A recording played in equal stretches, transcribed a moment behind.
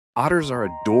Otters are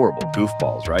adorable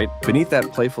goofballs, right? Beneath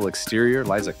that playful exterior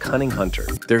lies a cunning hunter.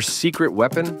 Their secret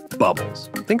weapon? Bubbles.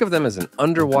 Think of them as an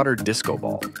underwater disco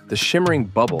ball. The shimmering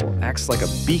bubble acts like a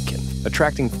beacon,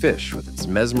 attracting fish with its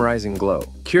mesmerizing glow.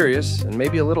 Curious and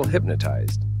maybe a little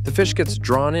hypnotized, the fish gets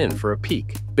drawn in for a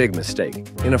peek. Big mistake.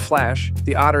 In a flash,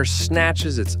 the otter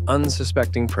snatches its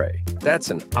unsuspecting prey.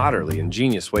 That's an utterly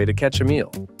ingenious way to catch a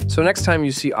meal. So next time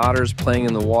you see otters playing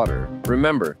in the water,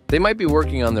 remember, they might be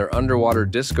working on their underwater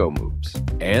disco moves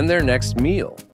and their next meal.